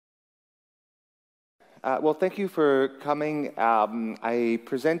Well, thank you for coming. I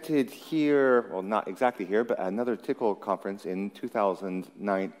presented here, well, not exactly here, but another Tcl conference in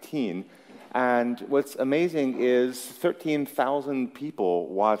 2019. And what's amazing is 13,000 people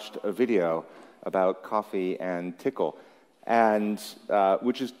watched a video about coffee and Tcl, and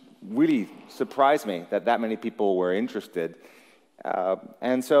which is really surprised me that that many people were interested.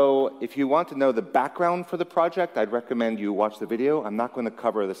 And so if you want to know the background for the project, I'd recommend you watch the video. I'm not going to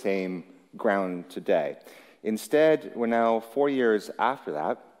cover the same ground today. Instead, we're now 4 years after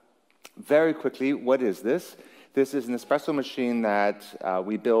that. Very quickly, what is this? This is an espresso machine that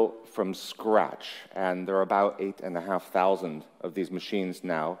we built from scratch, and there are about 8,500 of these machines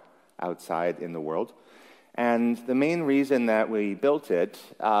now outside in the world. And the main reason that we built it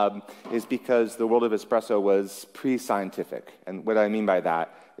is because the world of espresso was pre-scientific. And what I mean by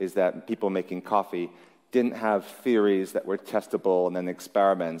that is that people making coffee didn't have theories that were testable and then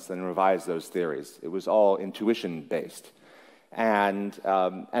experiments and revise those theories. It was all intuition-based. And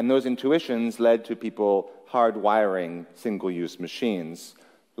those intuitions led to people hardwiring single-use machines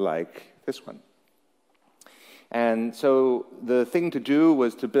like this one. And so the thing to do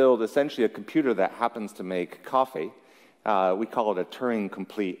was to build essentially a computer that happens to make coffee. We call it a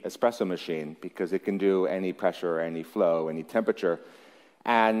Turing-complete espresso machine because it can do any pressure, any flow, any temperature.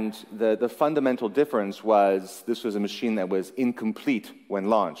 And the fundamental difference was this was a machine that was incomplete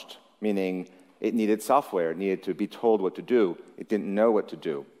when launched, meaning it needed software, it needed to be told what to do. It didn't know what to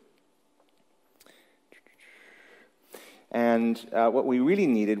do. And what we really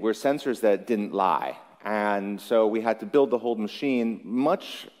needed were sensors that didn't lie. And so we had to build the whole machine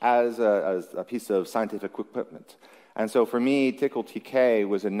much as a piece of scientific equipment. And so for me, Tcl TK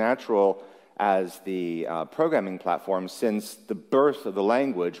was a natural as the programming platform, since the birth of the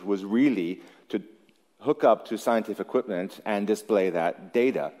language was really to hook up to scientific equipment and display that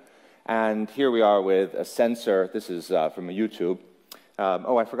data. And here we are with a sensor. This is from a YouTube.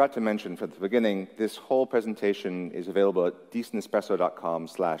 Oh, I forgot to mention from the beginning, this whole presentation is available at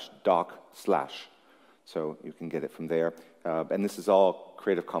decentespresso.com/doc/. So you can get it from there. And this is all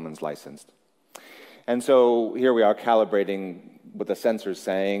Creative Commons licensed. And so here we are calibrating what the sensor's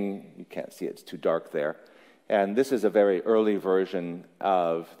saying. You can't see it, it's too dark there. And this is a very early version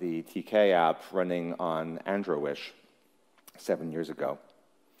of the TK app running on AndroWish 7 years ago.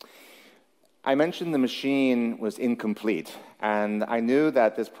 I mentioned the machine was incomplete, and I knew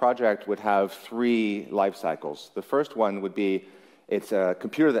that this project would have 3 life cycles. The first one would be, it's a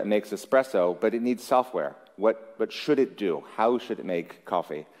computer that makes espresso, but it needs software. What should it do? How should it make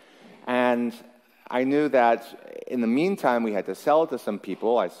coffee? And I knew that in the meantime, we had to sell it to some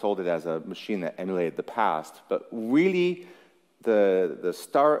people. I sold it as a machine that emulated the past. But really, the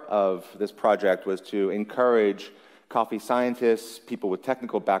start of this project was to encourage coffee scientists, people with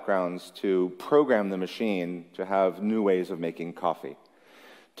technical backgrounds, to program the machine to have new ways of making coffee.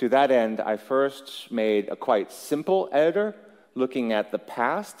 To that end, I first made a quite simple editor looking at the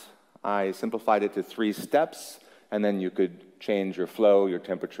past. I simplified it to 3 steps, and then you could change your flow, your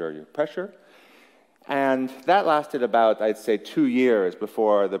temperature, your pressure. And that lasted about, I'd say, 2 years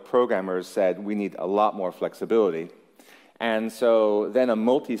before the programmers said, we need a lot more flexibility. And so then a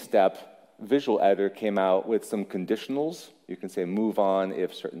multi-step visual editor came out with some conditionals. You can say move on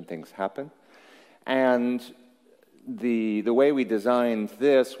if certain things happen. And the way we designed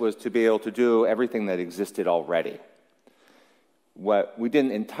this was to be able to do everything that existed already. What we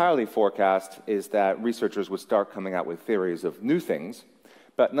didn't entirely forecast is that researchers would start coming out with theories of new things.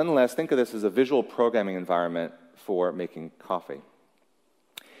 But nonetheless, think of this as a visual programming environment for making coffee.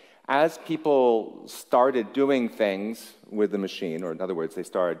 As people started doing things with the machine, or in other words, they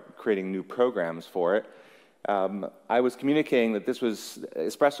started creating new programs for it, I was communicating that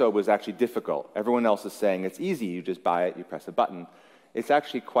espresso was actually difficult. Everyone else is saying it's easy, you just buy it, you press a button. It's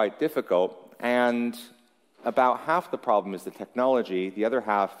actually quite difficult, and about half the problem is the technology, the other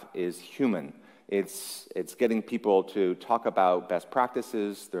half is human. It's getting people to talk about best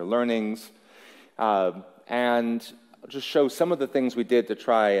practices, their learnings, and I'll just show some of the things we did to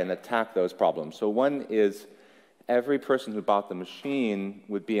try and attack those problems. So one is every person who bought the machine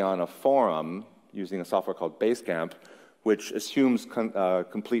would be on a forum using a software called Basecamp, which assumes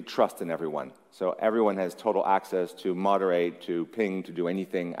complete trust in everyone. So everyone has total access to moderate, to ping, to do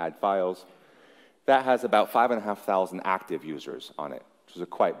anything, add files. That has about 5,500 active users on it, which is a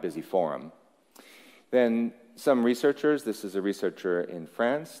quite busy forum. Then some researchers, this is a researcher in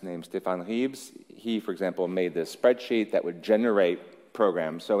France named Stéphane Ribes. He, for example, made this spreadsheet that would generate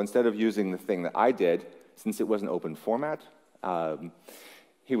programs. So instead of using the thing that I did, since it was an open format,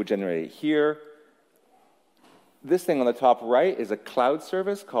 he would generate it here. This thing on the top right is a cloud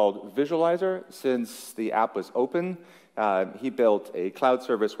service called Visualizer. Since the app was open, he built a cloud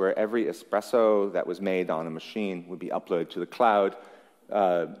service where every espresso that was made on a machine would be uploaded to the cloud,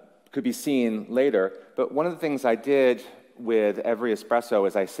 could be seen later. But one of the things I did with every espresso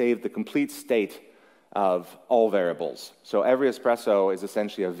is I saved the complete state of all variables. So every espresso is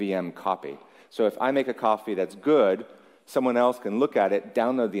essentially a VM copy. So if I make a coffee that's good, someone else can look at it,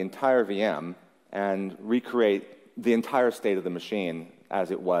 download the entire VM, and recreate the entire state of the machine as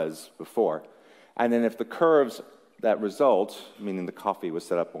it was before. And then if the curves that result, meaning the coffee was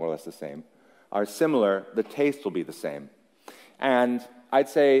set up more or less the same, are similar, the taste will be the same. And I'd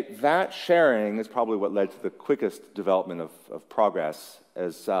say that sharing is probably what led to the quickest development of progress,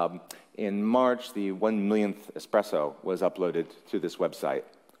 as in March, the 1-millionth espresso was uploaded to this website,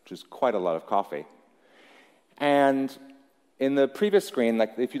 which is quite a lot of coffee. And in the previous screen,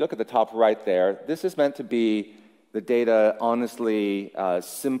 like if you look at the top right there, this is meant to be the data honestly,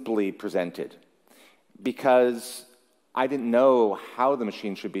 simply presented. Because I didn't know how the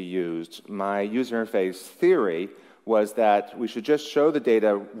machine should be used, my user interface theory was that we should just show the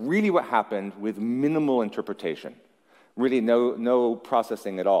data really what happened with minimal interpretation. Really no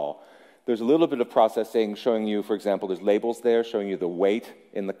processing at all. There's a little bit of processing showing you, for example, there's labels there showing you the weight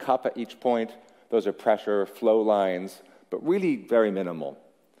in the cup at each point. Those are pressure, flow lines, but really very minimal.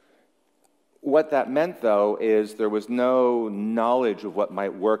 What that meant, though, is there was no knowledge of what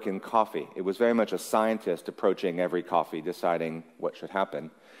might work in coffee. It was very much a scientist approaching every coffee, deciding what should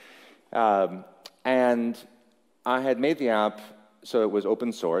happen. And I had made the app so it was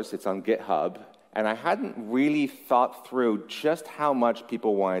open source. It's on GitHub. And I hadn't really thought through just how much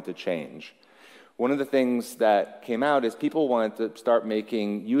people wanted to change. One of the things that came out is people wanted to start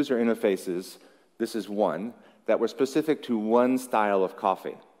making user interfaces, this is one, that were specific to one style of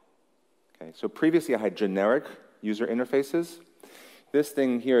coffee. Okay, so previously I had generic user interfaces. This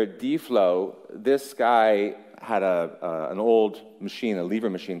thing here at dflow, this guy had an old machine, a lever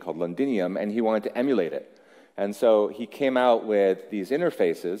machine called Londinium, and he wanted to emulate it. And so he came out with these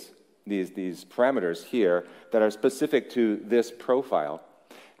interfaces, these parameters here, that are specific to this profile.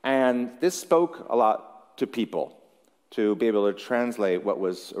 And this spoke a lot to people, to be able to translate what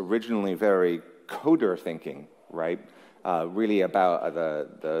was originally very coder thinking, right? Really about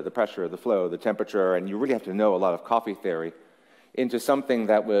the pressure, the flow, the temperature, and you really have to know a lot of coffee theory, into something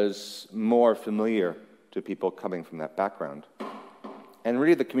that was more familiar to people coming from that background. And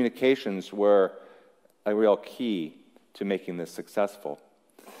really the communications were a real key to making this successful.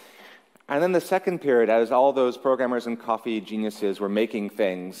 And then the second period, as all those programmers and coffee geniuses were making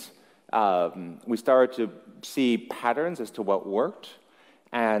things, we started to see patterns as to what worked,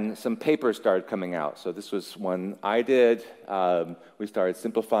 and some papers started coming out. So this was one I did. We started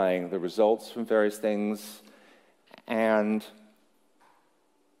simplifying the results from various things. And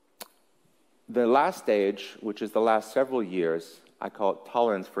the last stage, which is the last several years, I call it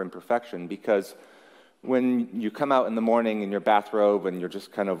tolerance for imperfection, because when you come out in the morning in your bathrobe and you're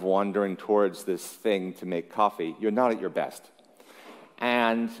just kind of wandering towards this thing to make coffee, you're not at your best.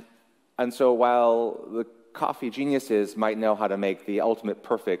 And so while the coffee geniuses might know how to make the ultimate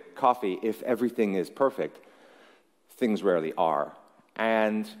perfect coffee, if everything is perfect, things rarely are.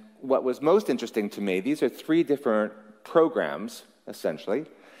 And what was most interesting to me, these are 3 different programs, essentially,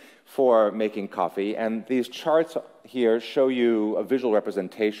 for making coffee, and these charts here show you a visual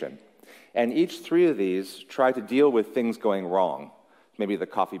representation. And each 3 of these try to deal with things going wrong. Maybe the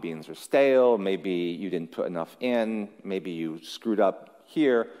coffee beans are stale, maybe you didn't put enough in, maybe you screwed up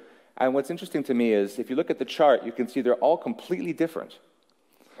here. And what's interesting to me is if you look at the chart, you can see they're all completely different.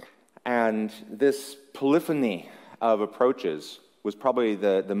 And this polyphony of approaches was probably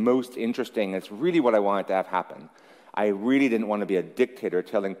the most interesting. It's really what I wanted to have happen. I really didn't want to be a dictator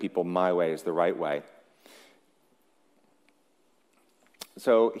telling people my way is the right way.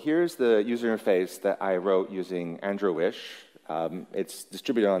 So here's the user interface that I wrote using AndroWish. It's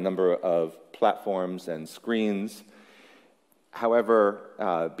distributed on a number of platforms and screens.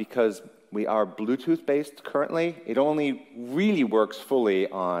 However, because we are Bluetooth-based currently, it only really works fully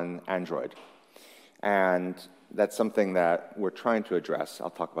on Android. And that's something that we're trying to address. I'll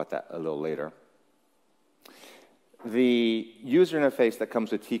talk about that a little later. The user interface that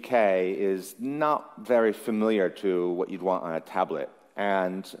comes with TK is not very familiar to what you'd want on a tablet.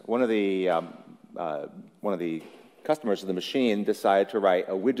 And one of the customers of the machine decided to write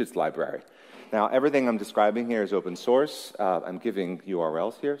a widgets library. Now, everything I'm describing here is open source. I'm giving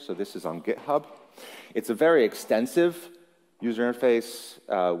URLs here, so this is on GitHub. It's a very extensive user interface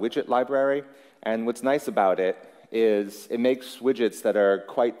widget library, and what's nice about it is it makes widgets that are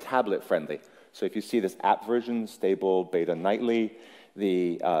quite tablet-friendly. So if you see this app version, stable, beta, nightly,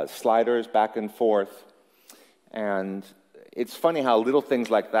 the sliders back and forth. And it's funny how little things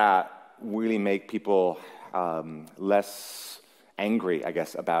like that really make people less angry, I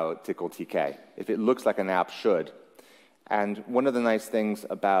guess, about Tcl TK, if it looks like an app should. And one of the nice things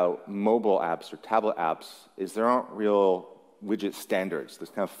about mobile apps or tablet apps is there aren't real widget standards. There's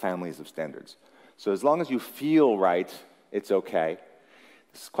kind of families of standards. So as long as you feel right, it's okay.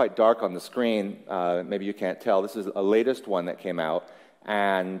 This is quite dark on the screen. Maybe you can't tell. This is a latest one that came out.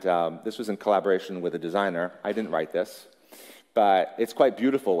 And this was in collaboration with a designer. I didn't write this. But it's quite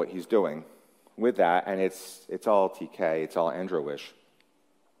beautiful what he's doing with that. And it's all TK. It's all AndroWish.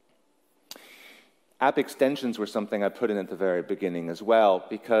 App extensions were something I put in at the very beginning as well,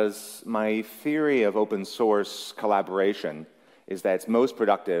 because my theory of open source collaboration is that it's most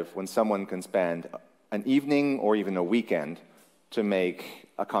productive when someone can spend an evening or even a weekend to make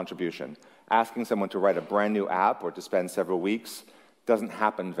a contribution. Asking someone to write a brand new app or to spend several weeks doesn't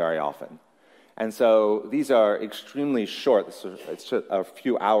happen very often. And so these are extremely short. It's a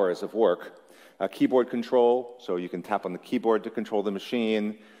few hours of work. Keyboard control, so you can tap on the keyboard to control the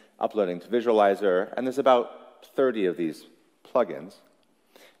machine, uploading to Visualizer, and there's about 30 of these plugins.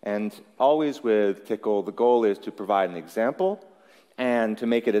 And always with Tcl, the goal is to provide an example and to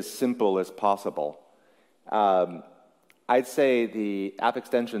make it as simple as possible. I'd say the app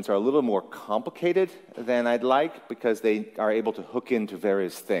extensions are a little more complicated than I'd like because they are able to hook into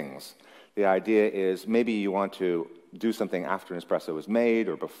various things. The idea is maybe you want to do something after an espresso is made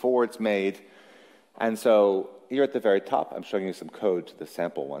or before it's made. And so here at the very top, I'm showing you some code to the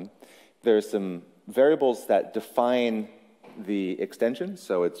sample one. There's some variables that define the extension,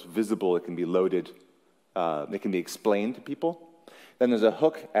 so it's visible, it can be loaded, it can be explained to people. Then there's a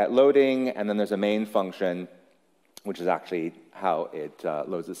hook at loading, and then there's a main function, which is actually how it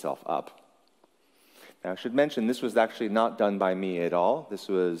loads itself up. Now, I should mention, this was actually not done by me at all. This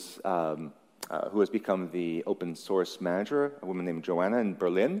was who has become the open source manager, a woman named Joanna in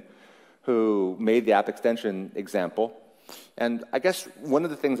Berlin, who made the app extension example. And I guess one of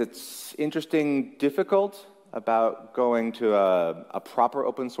the things that's interesting, difficult about going to a proper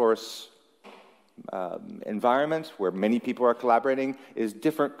open source environment where many people are collaborating is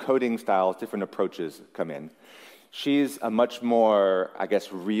different coding styles, different approaches come in. She's a much more, I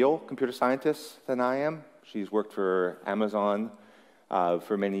guess, real computer scientist than I am. She's worked for Amazon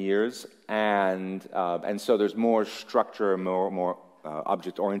for many years, and so there's more structure, more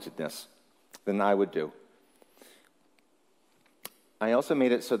object-orientedness than I would do. I also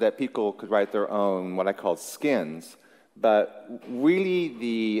made it so that people could write their own, what I call skins, but really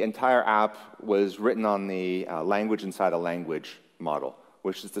the entire app was written on the language inside a language model,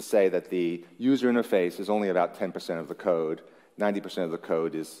 which is to say that the user interface is only about 10% of the code. 90% of the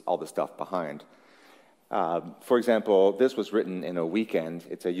code is all the stuff behind. For example, this was written in a weekend.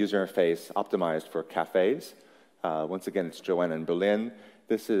 It's a user interface optimized for cafes. Once again, it's Joanna in Berlin.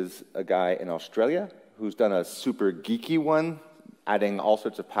 This is a guy in Australia who's done a super geeky one, adding all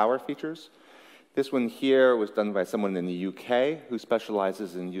sorts of power features. This one here was done by someone in the UK who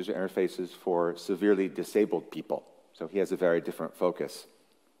specializes in user interfaces for severely disabled people. So he has a very different focus.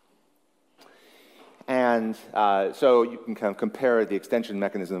 And so you can kind of compare the extension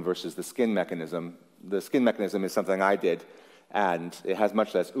mechanism versus the skin mechanism. The skin mechanism is something I did, and it has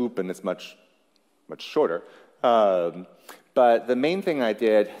much less OOP, and it's much shorter. But the main thing I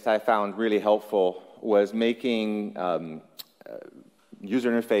did that I found really helpful was making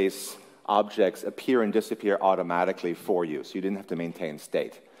user interface objects appear and disappear automatically for you, so you didn't have to maintain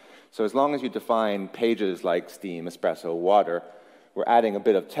state. So as long as you define pages like Steam, Espresso, Water, we're adding a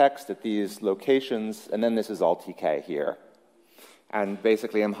bit of text at these locations, and then this is all TK here. And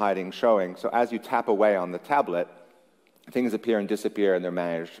basically I'm hiding showing. So as you tap away on the tablet, things appear and disappear, and they're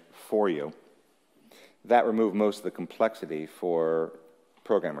managed for you. That removed most of the complexity for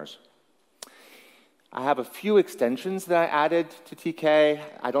programmers. I have a few extensions that I added to TK.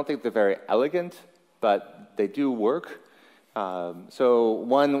 I don't think they're very elegant, but they do work. So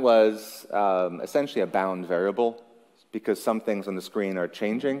one was essentially a bound variable, because some things on the screen are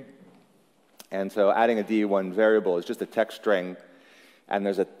changing. And so adding a D1 variable is just a text string, and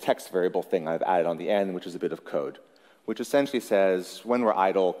there's a text variable thing I've added on the end, which is a bit of code, which essentially says, when we're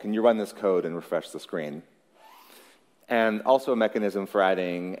idle, can you run this code and refresh the screen? And also a mechanism for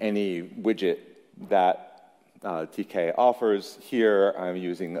adding any widget that TK offers. Here I'm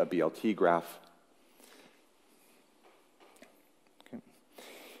using a BLT graph. Okay.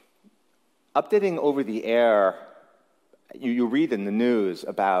 Updating over the air, you read in the news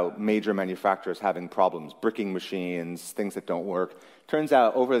about major manufacturers having problems, bricking machines, things that don't work. Turns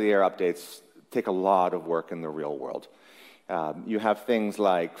out over-the-air updates take a lot of work in the real world. You have things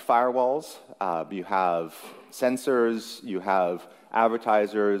like firewalls, you have sensors, you have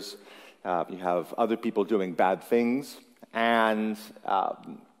advertisers, you have other people doing bad things, and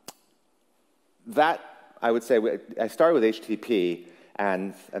that, I would say, I started with HTTP,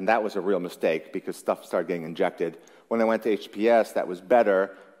 and that was a real mistake because stuff started getting injected. When I went to HTTPS, that was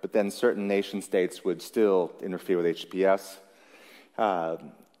better, but then certain nation states would still interfere with HTTPS.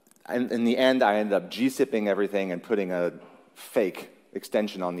 And in the end, I ended up gzipping everything and putting a fake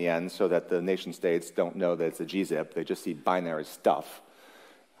extension on the end so that the nation states don't know that it's a gzip. They just see binary stuff.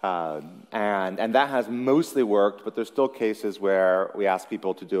 And that has mostly worked, but there's still cases where we ask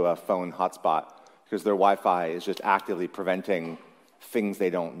people to do a phone hotspot because their Wi-Fi is just actively preventing things they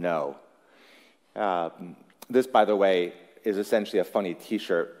don't know. This, by the way, is essentially a funny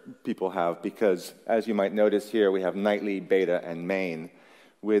T-shirt people have because, as you might notice here, we have nightly, beta, and main.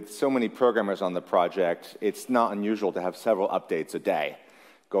 With so many programmers on the project, it's not unusual to have several updates a day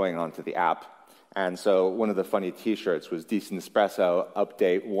going onto the app. And so one of the funny T-shirts was Decent Espresso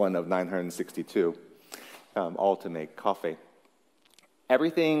Update 1 of 962, all to make coffee.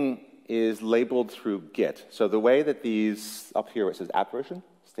 Everything is labeled through Git. So the way that these, up here it says app version,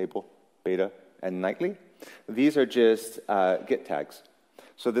 stable, beta, and nightly, these are just Git tags.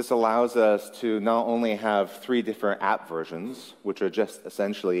 So this allows us to not only have 3 different app versions, which are just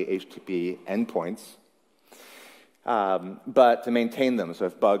essentially HTTP endpoints, but to maintain them. So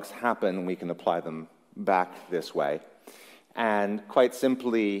if bugs happen, we can apply them back this way. And quite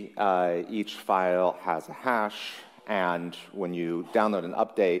simply, each file has a hash, and when you download an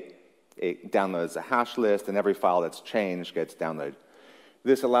update, it downloads a hash list, and every file that's changed gets downloaded.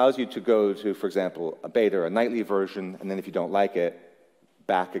 This allows you to go to, for example, a beta or a nightly version, and then if you don't like it,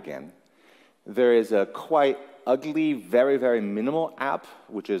 back again. There is a quite ugly, very, very minimal app,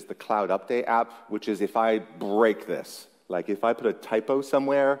 which is the Cloud Update app, which is if I break this, like if I put a typo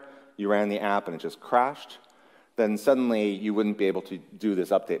somewhere, you ran the app and it just crashed, then suddenly you wouldn't be able to do this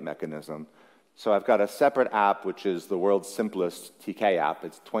update mechanism. So I've got a separate app, which is the world's simplest TK app.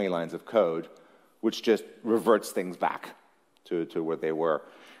 It's 20 lines of code, which just reverts things back to where they were.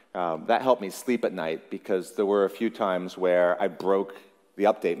 That helped me sleep at night because there were a few times where I broke the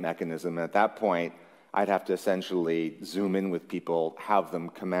update mechanism, and at that point, I'd have to essentially zoom in with people, have them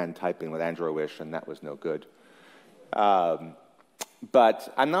command typing with AndroWish, and that was no good.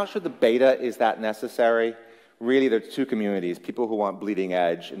 But I'm not sure the beta is that necessary. Really, there are 2 communities, people who want bleeding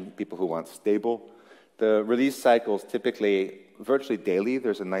edge and people who want stable. The release cycles typically, virtually daily,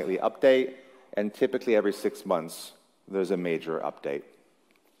 there's a nightly update, and typically every 6 months, there's a major update.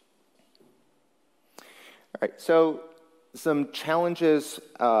 All right, so some challenges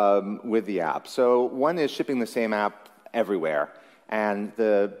with the app. So one is shipping the same app everywhere. And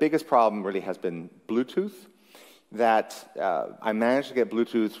the biggest problem really has been Bluetooth. That I managed to get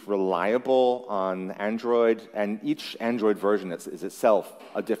Bluetooth reliable on Android, and each Android version is itself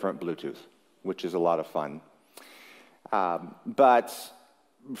a different Bluetooth, which is a lot of fun. But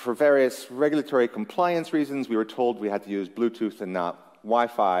for various regulatory compliance reasons, we were told we had to use Bluetooth and not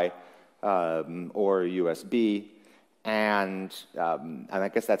Wi-Fi or USB. And I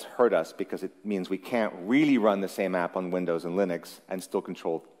guess that's hurt us because it means we can't really run the same app on Windows and Linux and still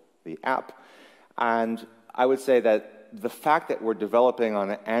control the app. And I would say that the fact that we're developing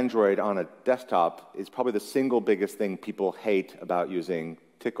on Android on a desktop is probably the single biggest thing people hate about using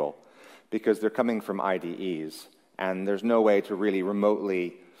Tcl, because they're coming from IDEs, and there's no way to really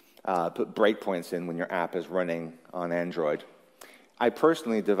remotely put breakpoints in when your app is running on Android. I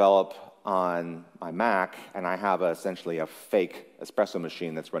personally develop on my Mac, and I have essentially a fake Espresso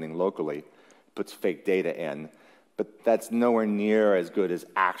machine that's running locally, puts fake data in, but that's nowhere near as good as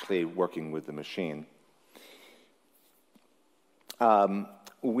actually working with the machine.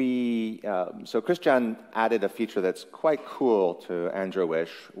 So Christian added a feature that's quite cool to AndroWish,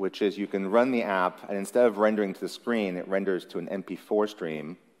 which is you can run the app, and instead of rendering to the screen, it renders to an MP4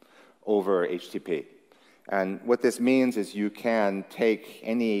 stream over HTTP. And what this means is you can take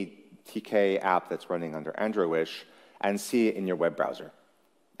any TK app that's running under AndroWish and see it in your web browser.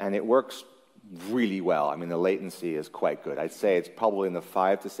 And it works really well. I mean, the latency is quite good. I'd say it's probably in the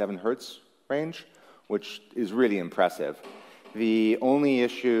 5 to 7 hertz range, which is really impressive. The only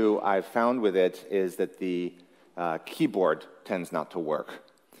issue I've found with it is that the keyboard tends not to work.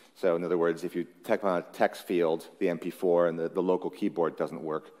 So in other words, if you type on a text field, the MP4 and the local keyboard doesn't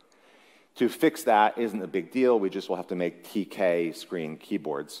work. To fix that isn't a big deal. We just will have to make TK screen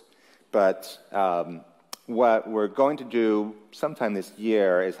keyboards. But what we're going to do sometime this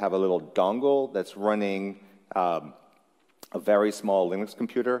year is have a little dongle that's running a very small Linux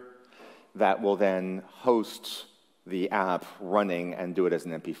computer. that will then host the app running and do it as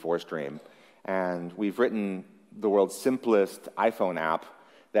an MP4 stream. And we've written the world's simplest iPhone app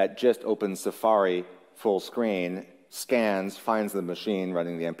that just opens Safari full screen, scans, finds the machine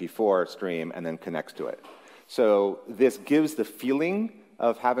running the MP4 stream, and then connects to it. So this gives the feeling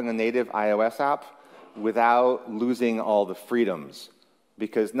of having a native iOS app without losing all the freedoms.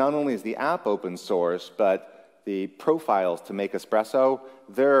 Because not only is the app open source, but the profiles to make Espresso,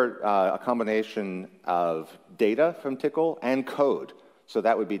 they're a combination of data from Tcl and code. So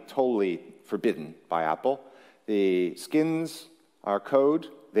that would be totally forbidden by Apple. The skins are code,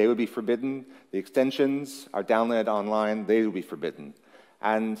 they would be forbidden. The extensions are downloaded online, they would be forbidden.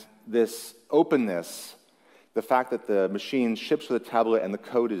 And this openness, the fact that the machine ships with a tablet and the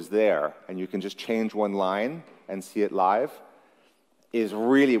code is there, and you can just change one line and see it live, is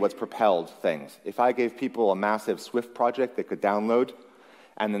really what's propelled things. If I gave people a massive Swift project they could download,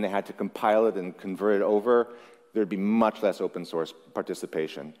 and then they had to compile it and convert it over, there'd be much less open source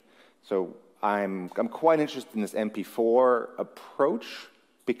participation. So I'm quite interested in this MP4 approach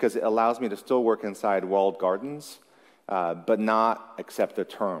because it allows me to still work inside walled gardens, but not accept the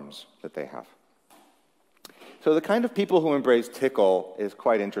terms that they have. So the kind of people who embrace Tcl is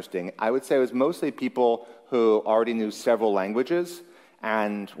quite interesting. I would say it was mostly people who already knew several languages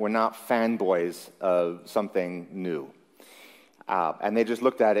and were not fanboys of something new. And they just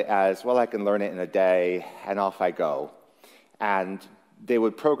looked at it as, well, I can learn it in a day, and off I go. And they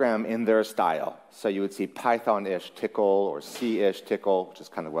would program in their style. So you would see Python-ish Tcl or C-ish Tcl, which is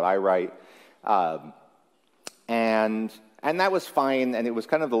kind of what I write. And that was fine, and it was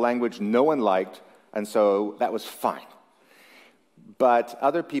kind of the language no one liked, and so that was fine. But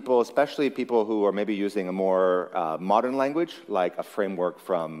other people, especially people who are maybe using a more modern language, like a framework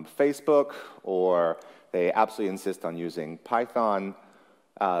from Facebook, or they absolutely insist on using Python,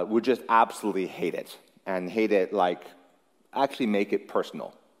 would just absolutely hate it, and hate it like actually make it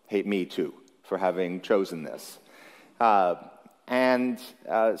personal. Hate me too for having chosen this. And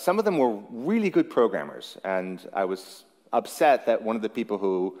some of them were really good programmers, and I was upset that one of the people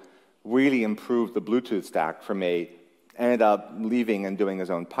who really improved the Bluetooth stack for me ended up leaving and doing his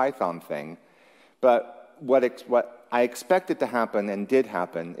own Python thing. But what I expected to happen and did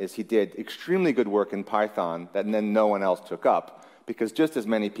happen is he did extremely good work in Python that then no one else took up, because just as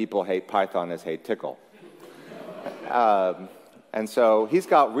many people hate Python as hate Tcl. And so he's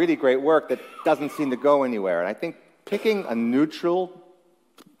got really great work that doesn't seem to go anywhere. And I think picking a neutral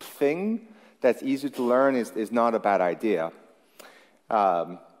thing that's easy to learn is not a bad idea.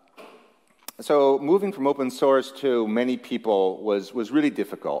 So moving from open source to many people was really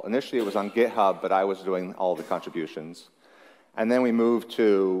difficult. Initially it was on GitHub, but I was doing all the contributions. And then we moved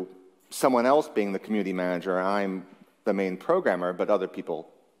to someone else being the community manager. I'm the main programmer, but other people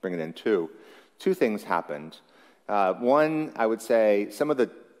bring it in too. Two things happened. One, I would say some of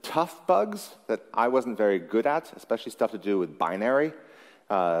the tough bugs that I wasn't very good at, especially stuff to do with binary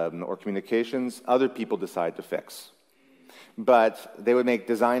or communications, other people decided to fix. But they would make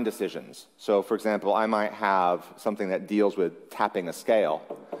design decisions. So, for example, I might have something that deals with tapping a scale,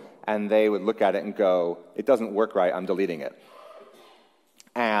 and they would look at it and go, it doesn't work right, I'm deleting it.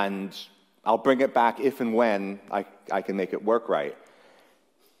 And I'll bring it back if and when I can make it work right.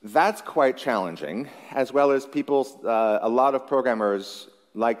 That's quite challenging, as well as a lot of programmers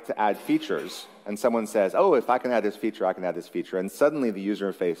like to add features, and someone says, oh, if I can add this feature, I can add this feature, and suddenly the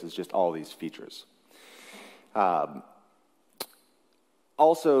user interface is just all these features.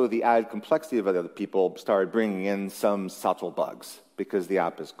 Also, the added complexity of other people started bringing in some subtle bugs, because the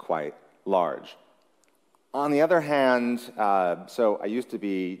app is quite large. On the other hand, so I used to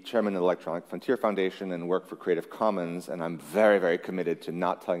be chairman of the Electronic Frontier Foundation and work for Creative Commons, and I'm very, very committed to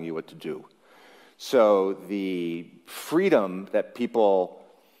not telling you what to do. So the freedom that people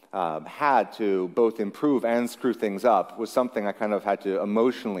had to both improve and screw things up was something I kind of had to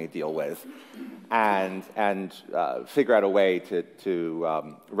emotionally deal with and figure out a way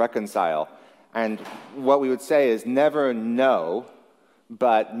to reconcile. And what we would say is never no,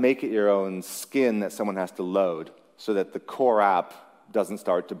 but make it your own skin that someone has to load so that the core app doesn't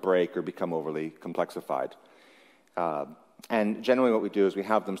start to break or become overly complexified. And generally what we do is we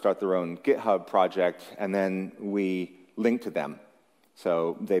have them start their own GitHub project, and then we link to them.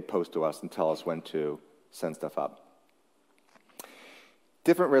 So they post to us and tell us when to send stuff up.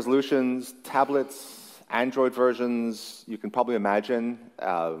 Different resolutions, tablets, Android versions, you can probably imagine,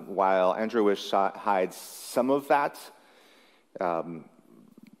 while AndroWish hides some of that,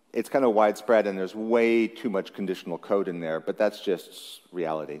 it's kind of widespread and there's way too much conditional code in there, but that's just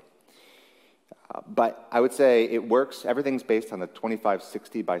reality. But I would say it works. Everything's based on a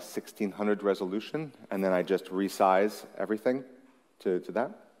 2560 by 1600 resolution, and then I just resize everything to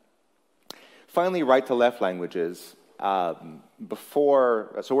that. Finally, right-to-left languages. So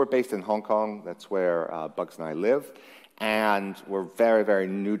we're based in Hong Kong. That's where Bugs and I live. And we're very, very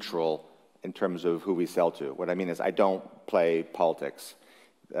neutral in terms of who we sell to. What I mean is I don't play politics.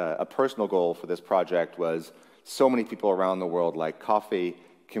 A personal goal for this project was so many people around the world like coffee.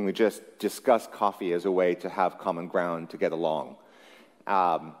 Can we just discuss coffee as a way to have common ground to get along?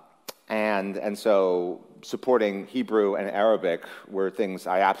 And so supporting Hebrew and Arabic were things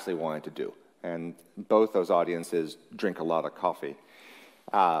I absolutely wanted to do. And both those audiences drink a lot of coffee.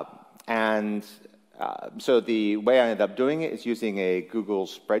 So the way I ended up doing it is using a Google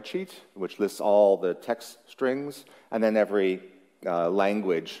spreadsheet, which lists all the text strings, and then every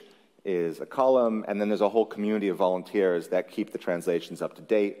language is a column, and then there's a whole community of volunteers that keep the translations up to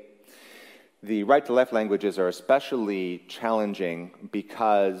date. The right-to-left languages are especially challenging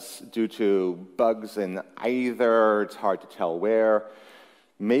because due to bugs in either, it's hard to tell where,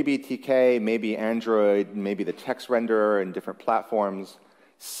 maybe TK, maybe Android, maybe the text renderer in different platforms.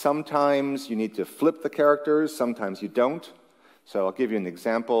 Sometimes you need to flip the characters, sometimes you don't. So I'll give you an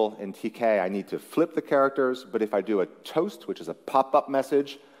example. In TK, I need to flip the characters, but if I do a toast, which is a pop-up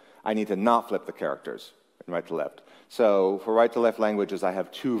message, I need to not flip the characters in right to left. So for right to left languages, I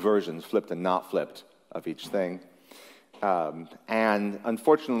have two versions, flipped and not flipped, of each thing. And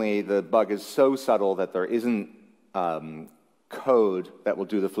unfortunately, the bug is so subtle that there isn't code that will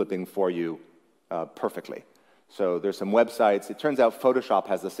do the flipping for you perfectly. So there's some websites. It turns out Photoshop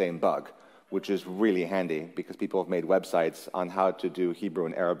has the same bug, which is really handy because people have made websites on how to do Hebrew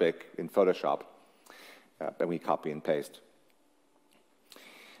and Arabic in Photoshop. And we copy and paste.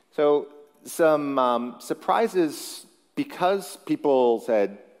 So some surprises, because people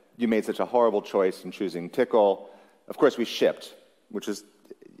said, you made such a horrible choice in choosing Tcl. Of course, we shipped, which is,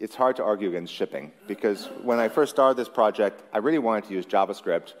 it's hard to argue against shipping, because when I first started this project, I really wanted to use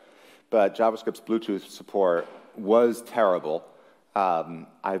JavaScript, but JavaScript's Bluetooth support was terrible.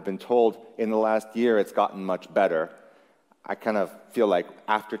 I've been told in the last year it's gotten much better. I kind of feel like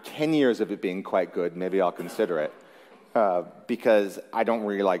after 10 years of it being quite good, maybe I'll consider it, because I don't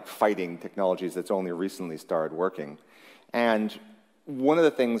really like fighting technologies that's only recently started working. And one of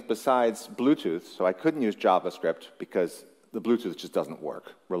the things besides Bluetooth, so I couldn't use JavaScript because the Bluetooth just doesn't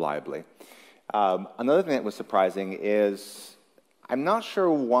work reliably. Another thing that was surprising is I'm not sure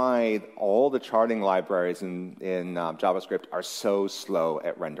why all the charting libraries in JavaScript are so slow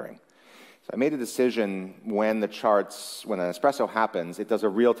at rendering. So I made a decision when the charts, when an Espresso happens, it does a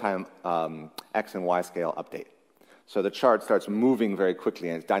real-time X and Y scale update. So the chart starts moving very quickly,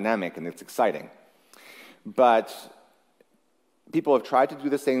 and it's dynamic, and it's exciting. But people have tried to do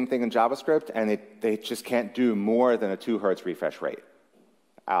the same thing in JavaScript, and they just can't do more than a 2 hertz refresh rate.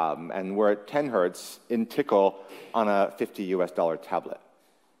 And we're at 10 hertz in Tcl on a $50 US tablet,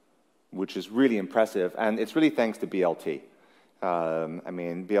 which is really impressive, and it's really thanks to BLT. I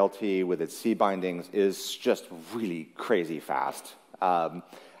mean, BLT with its C bindings is just really crazy fast.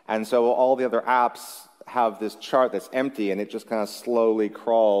 And so all the other apps have this chart that's empty, and it just kind of slowly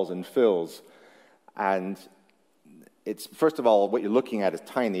crawls and fills. And it's, first of all, what you're looking at is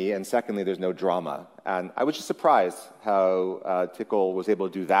tiny, and secondly, there's no drama. And I was just surprised how Tcl was able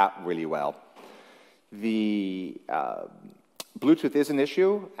to do that really well. The Bluetooth is an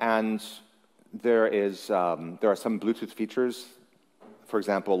issue, and there are some Bluetooth features. For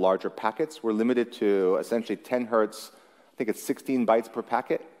example, larger packets. We're limited to essentially 10 hertz. I think it's 16 bytes per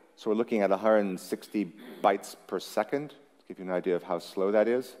packet. So we're looking at 160 bytes per second, to give you an idea of how slow that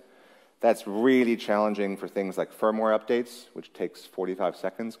is. That's really challenging for things like firmware updates, which takes 45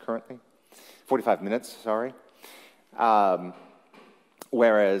 seconds currently. 45 minutes, sorry.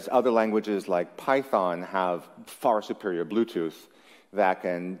 Whereas other languages like Python have far superior Bluetooth that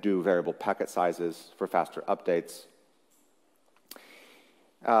can do variable packet sizes for faster updates.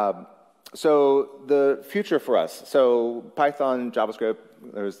 So the future for us, so Python, JavaScript,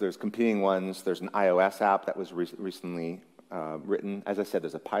 there's competing ones. There's an iOS app that was recently written. As I said,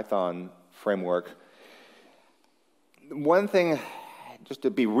 there's a Python framework. One thing, just to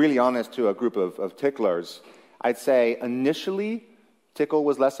be really honest to a group of Tclers, I'd say initially Tcl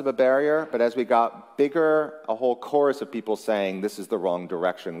was less of a barrier, but as we got bigger, a whole chorus of people saying this is the wrong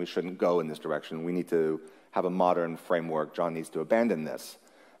direction, we shouldn't go in this direction, we need to have a modern framework, John needs to abandon this,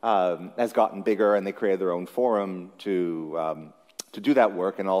 has gotten bigger, and they created their own forum to do that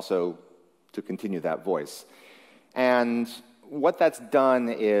work and also to continue that voice. And what that's done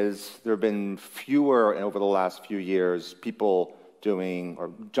is there have been fewer, over the last few years, people doing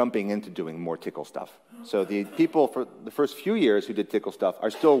or jumping into doing more Tcl stuff. So the people for the first few years who did Tcl stuff are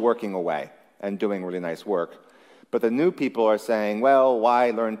still working away and doing really nice work. But the new people are saying, well,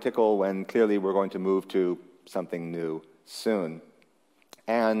 why learn Tcl when clearly we're going to move to something new soon?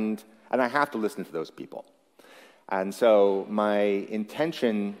 And I have to listen to those people. And so my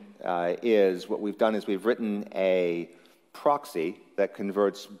intention is, what we've done is we've written a proxy that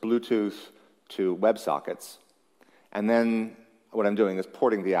converts Bluetooth to WebSockets. And then what I'm doing is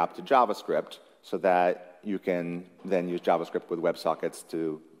porting the app to JavaScript so that you can then use JavaScript with WebSockets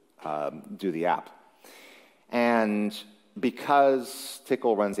to do the app. And because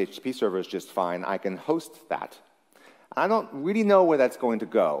Tcl runs HTTP servers just fine, I can host that. I don't really know where that's going to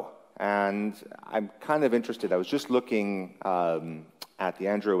go. And I'm kind of interested. I was just looking at the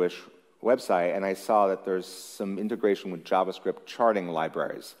AndroWish website, and I saw that there's some integration with JavaScript charting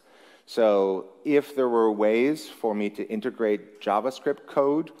libraries. So if there were ways for me to integrate JavaScript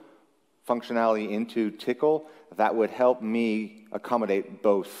code functionality into Tcl, that would help me accommodate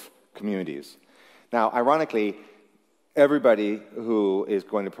both communities. Now, ironically, everybody who is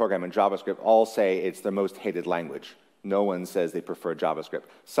going to program in JavaScript all say it's their most hated language. No one says they prefer JavaScript.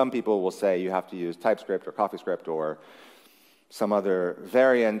 Some people will say you have to use TypeScript or CoffeeScript or some other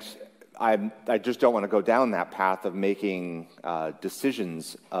variant. I just don't want to go down that path of making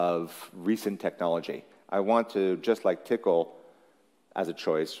decisions of recent technology. I want to, just like Tcl as a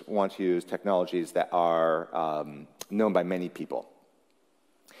choice, want to use technologies that are known by many people.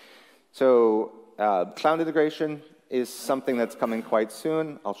 So cloud integration is something that's coming quite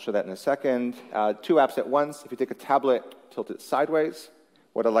soon. I'll show that in a second. Two apps at once. If you take a tablet, tilt it sideways.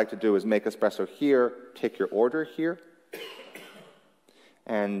 What I'd like to do is make Espresso here, take your order here,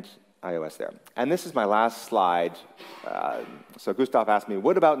 and iOS there. And this is my last slide. So Gustav asked me,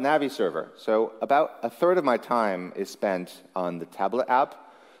 what about Navi server? So about a third of my time is spent on the tablet app.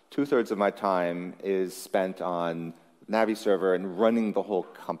 2/3 of my time is spent on Navi server and running the whole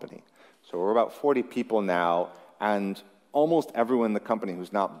company. So we're about 40 people now, and almost everyone in the company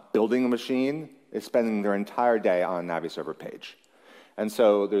who's not building a machine is spending their entire day on a Navi server page. And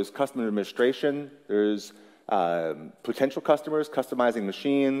so there's customer administration, there's potential customers customizing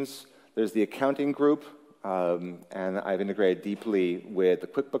machines, there's the accounting group, and I've integrated deeply with the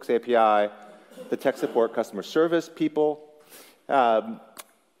QuickBooks API, the tech support customer service people,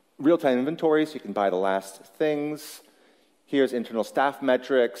 real-time inventory, so you can buy the last things. Here's internal staff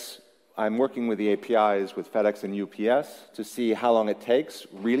metrics. I'm working with the APIs with FedEx and UPS to see how long it takes,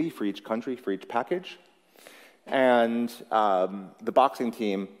 really, for each country, for each package. And the boxing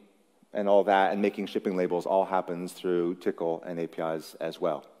team and all that, and making shipping labels all happens through Tcl and APIs as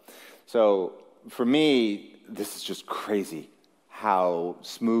well. So for me, this is just crazy how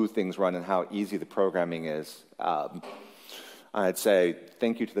smooth things run and how easy the programming is. I'd say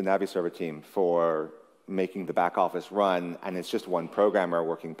thank you to the Navi server team for making the back office run, and it's just one programmer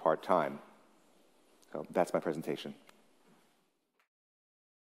working part-time. So that's my presentation.